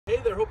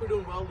Hey there, hope you're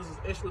doing well. This is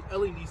Ish with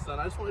LA Nissan.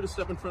 I just wanted to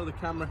step in front of the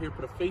camera here,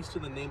 put a face to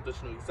the name,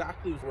 just know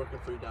exactly who's working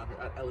for you down here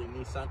at LA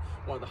Nissan,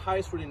 one of the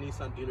highest rated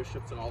Nissan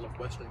dealerships in all of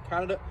Western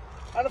Canada.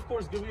 And of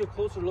course, give you a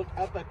closer look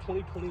at that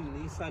 2020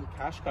 Nissan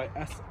Qashqai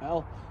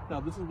SL. Now,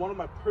 this is one of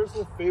my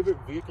personal favorite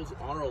vehicles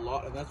on our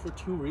lot, and that's for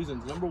two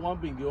reasons. Number one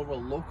being the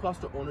overall low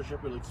cost of ownership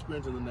you'll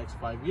experience in the next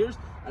 5 years,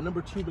 and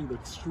number two being the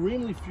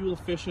extremely fuel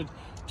efficient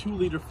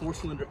 2-liter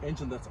 4-cylinder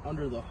engine that's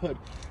under the hood.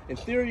 In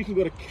theory, you can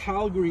go to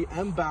Calgary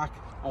and back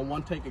on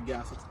one tank of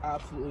gas. It's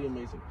absolutely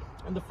amazing.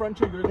 In the front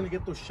here, you're going to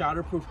get those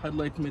shatterproof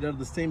headlights made out of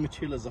the same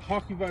material as a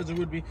hockey visor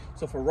would be.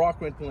 So if a rock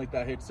or anything like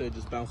that hits it,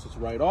 just bounces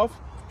right off.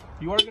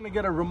 You are going to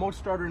get a remote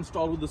starter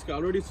installed with this guy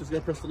already. So just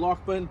going to press the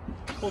lock button,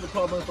 pull the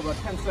car button for about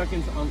 10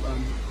 seconds,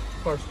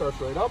 car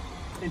starts right up.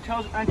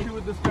 Intelligent entry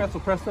with this guy, so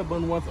press that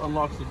button once,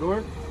 unlocks the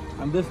door.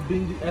 And this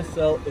being the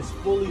SL is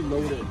fully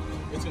loaded.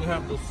 It's going to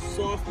have those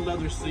soft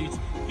leather seats,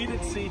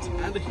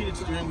 and a heated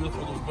steering wheel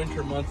for those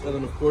winter months. And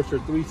then of course your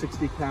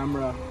 360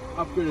 camera,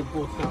 upgraded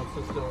Bose sound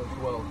system as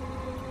well.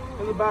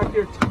 In the back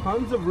here,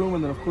 tons of room,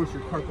 and then of course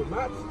your carpet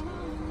mats.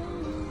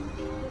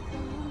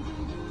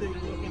 Taking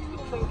a look into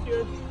the trunk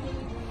here.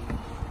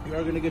 You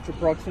are going to get your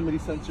proximity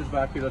sensors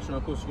back here. That's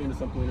not close to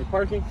something when you're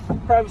parking.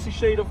 Privacy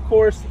shade, of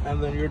course,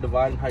 and then your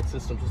divide and height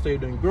system. So say you're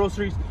doing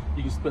groceries,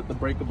 you can split the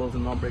breakables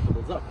and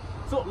non-breakables up.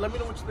 So let me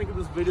know what you think of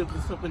this video. If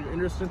this is something you're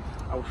interested in,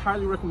 I would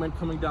highly recommend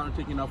coming down and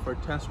taking it out for a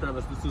test drive,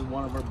 as this is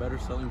one of our better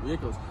selling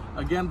vehicles.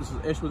 Again, this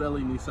is Ish with LA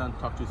Nissan.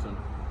 Talk to you soon.